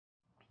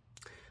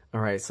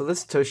Alright, so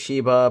this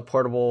Toshiba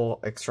portable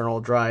external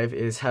drive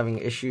is having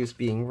issues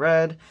being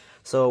read.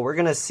 So we're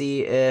going to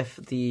see if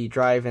the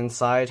drive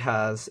inside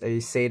has a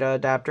SATA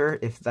adapter.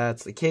 If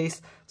that's the case,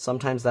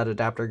 sometimes that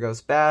adapter goes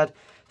bad.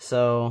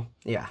 So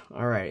yeah,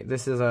 alright,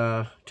 this is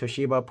a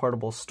Toshiba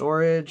portable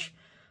storage.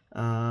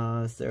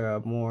 Is there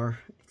a more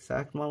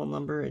exact model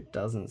number? It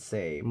doesn't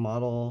say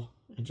model,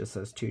 it just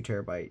says 2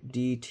 terabyte.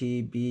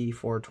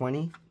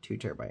 DTB420, 2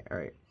 terabyte,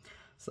 alright.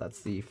 So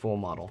that's the full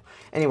model.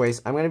 Anyways,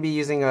 I'm going to be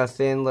using a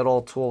thin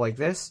little tool like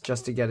this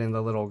just to get in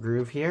the little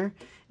groove here.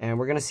 And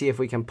we're going to see if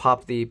we can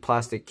pop the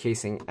plastic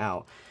casing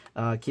out.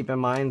 Keep in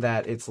mind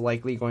that it's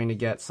likely going to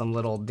get some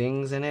little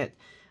dings in it.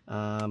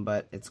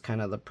 But it's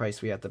kind of the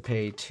price we have to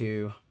pay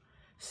to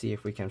see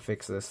if we can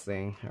fix this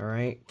thing.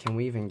 Alright, can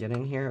we even get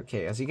in here?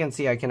 Okay, as you can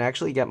see, I can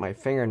actually get my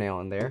fingernail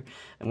in there.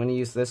 I'm going to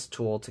use this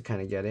tool to kind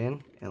of get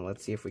in. And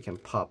let's see if we can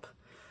pop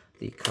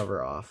the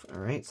cover off.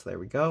 Alright, so there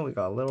we go. We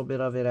got a little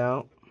bit of it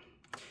out.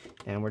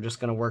 And we're just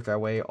going to work our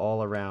way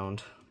all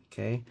around,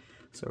 okay?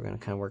 So we're going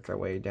to kind of work our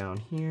way down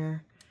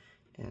here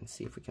and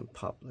see if we can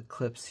pop the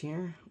clips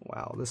here.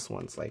 Wow, this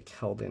one's like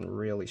held in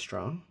really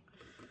strong.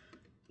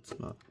 It's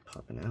not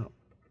popping out,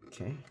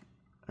 okay?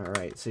 All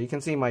right, so you can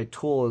see my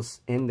tool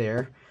is in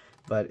there,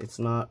 but it's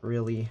not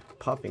really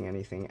popping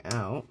anything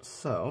out.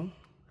 So,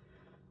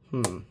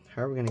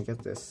 how are we going to get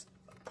this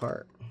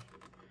apart?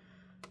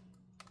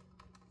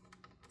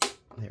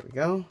 There we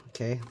go,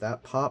 okay,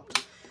 that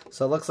popped.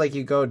 So it looks like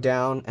you go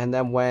down, and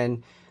then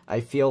when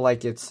I feel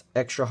like it's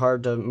extra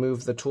hard to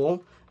move the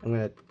tool, I'm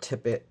going to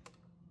tip it.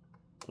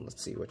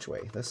 Let's see which way.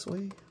 This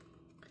way?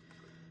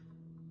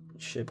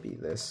 It should be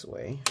this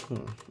way.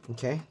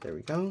 Okay, there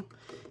we go.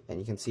 And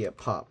you can see it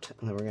popped.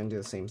 And then we're going to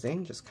do the same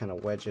thing. Just kind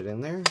of wedge it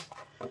in there.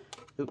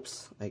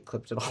 Oops, I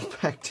clipped it all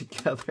back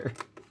together.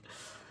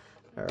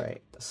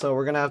 Alright, so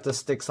we're going to have to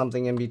stick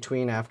something in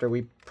between after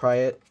we pry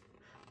it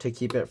to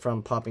keep it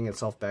from popping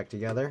itself back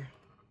together.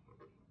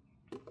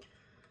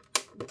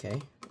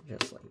 Okay,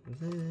 just like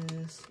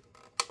this.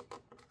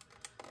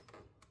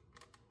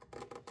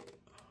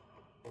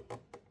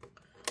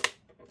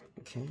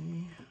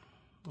 Okay,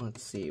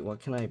 let's see, what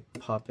can I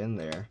pop in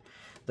there?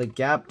 The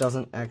gap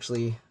doesn't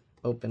actually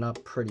open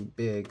up pretty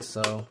big,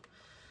 so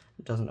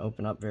it doesn't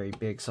open up very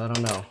big, so I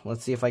don't know.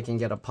 Let's see if I can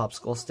get a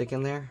popsicle stick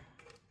in there.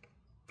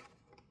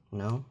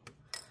 No?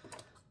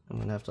 I'm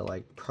gonna have to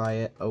like pry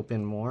it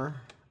open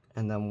more,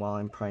 and then while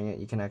I'm prying it,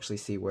 you can actually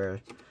see where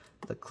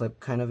the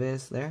clip kind of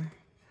is there.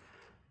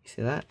 You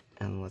see that?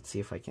 And let's see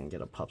if I can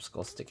get a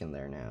popsicle stick in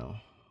there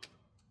now.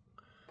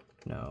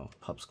 No,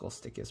 popsicle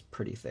stick is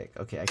pretty thick.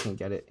 Okay, I can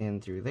get it in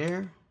through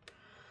there.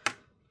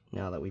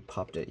 Now that we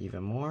popped it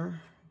even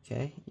more,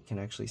 okay, you can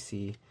actually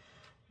see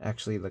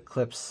actually the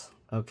clips.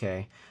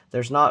 Okay,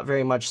 there's not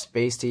very much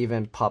space to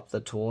even pop the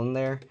tool in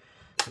there.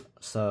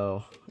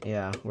 So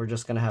yeah, we're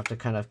just gonna have to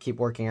kind of keep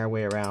working our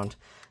way around.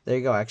 There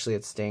you go, actually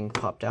it's staying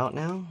popped out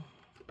now.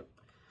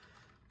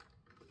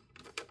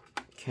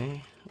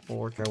 Okay. We'll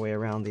work our way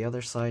around the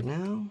other side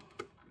now.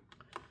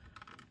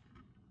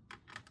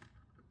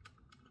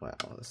 Wow,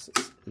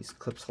 these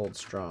clips hold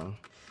strong.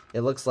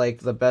 It looks like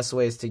the best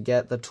way is to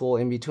get the tool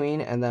in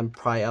between and then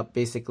pry up,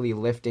 basically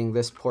lifting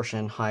this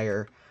portion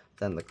higher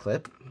than the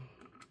clip.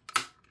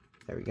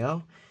 There we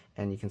go.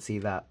 And you can see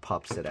that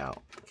pops it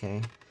out,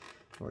 okay?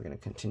 We're going to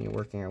continue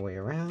working our way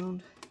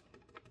around.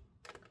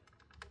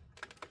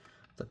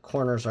 The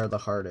corners are the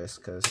hardest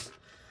because,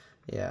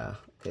 yeah,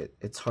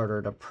 it's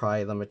harder to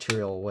pry the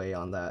material away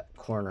on that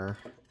corner.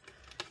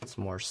 It's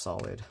more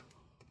solid.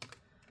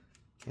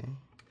 Okay,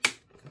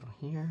 go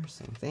here,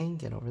 same thing,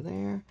 get over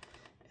there,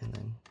 and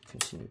then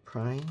continue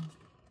prying.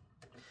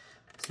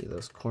 See,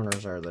 those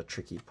corners are the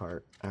tricky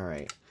part. All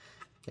right,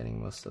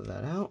 getting most of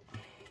that out.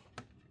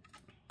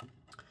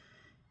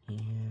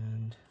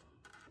 And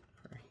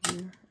right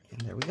here,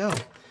 and there we go.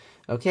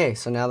 Okay,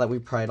 so now that we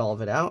pried all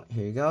of it out,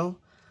 here you go.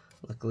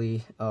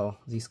 Luckily, oh,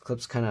 these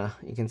clips kind of,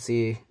 you can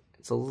see,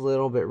 it's a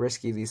little bit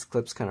risky, these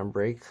clips kind of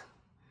break,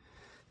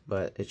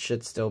 but it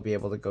should still be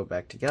able to go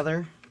back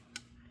together.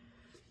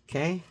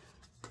 Okay,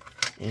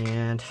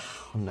 and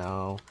oh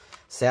no,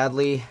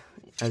 sadly,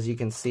 as you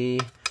can see,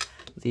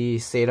 the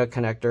SATA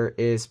connector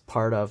is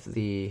part of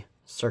the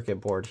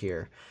circuit board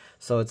here,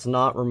 so it's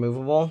not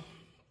removable,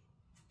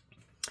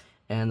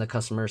 and the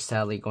customer is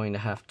sadly going to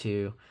have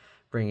to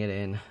bring it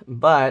in.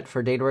 But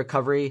for data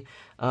recovery,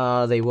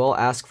 they will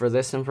ask for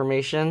this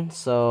information,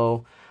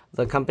 so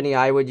the company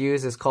I would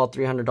use is called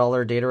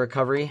 $300 Data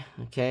Recovery,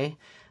 okay?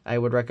 I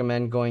would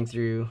recommend going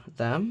through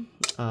them.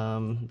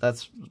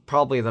 That's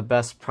probably the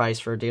best price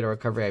for data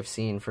recovery I've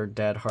seen for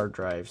dead hard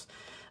drives.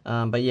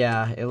 But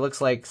yeah, it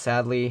looks like,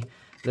 sadly,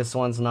 this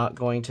one's not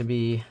going to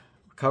be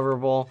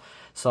recoverable.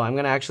 So I'm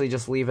going to actually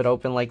just leave it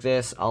open like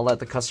this. I'll let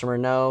the customer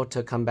know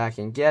to come back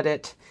and get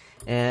it.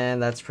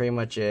 And that's pretty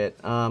much it.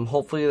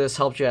 Hopefully this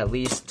helped you at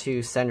least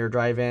to send your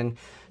drive in.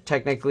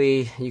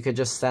 Technically, you could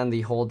just send the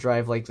whole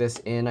drive like this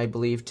in, I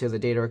believe, to the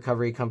data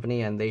recovery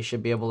company, and they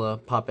should be able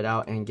to pop it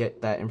out and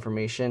get that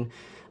information.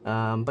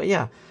 But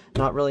yeah,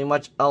 not really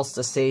much else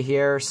to say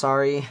here.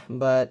 Sorry,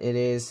 but it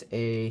is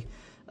a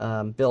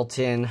built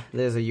in.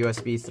 There's a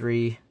USB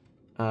 3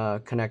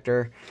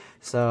 connector.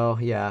 So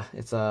yeah,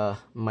 it's a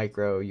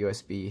micro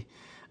USB.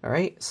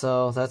 Alright,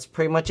 so that's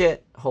pretty much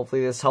it.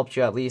 Hopefully this helped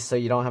you at least so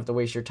you don't have to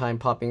waste your time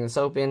popping this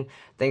open.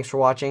 Thanks for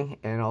watching,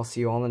 and I'll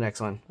see you all in the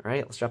next one.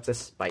 Alright, let's drop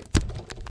this. Bye.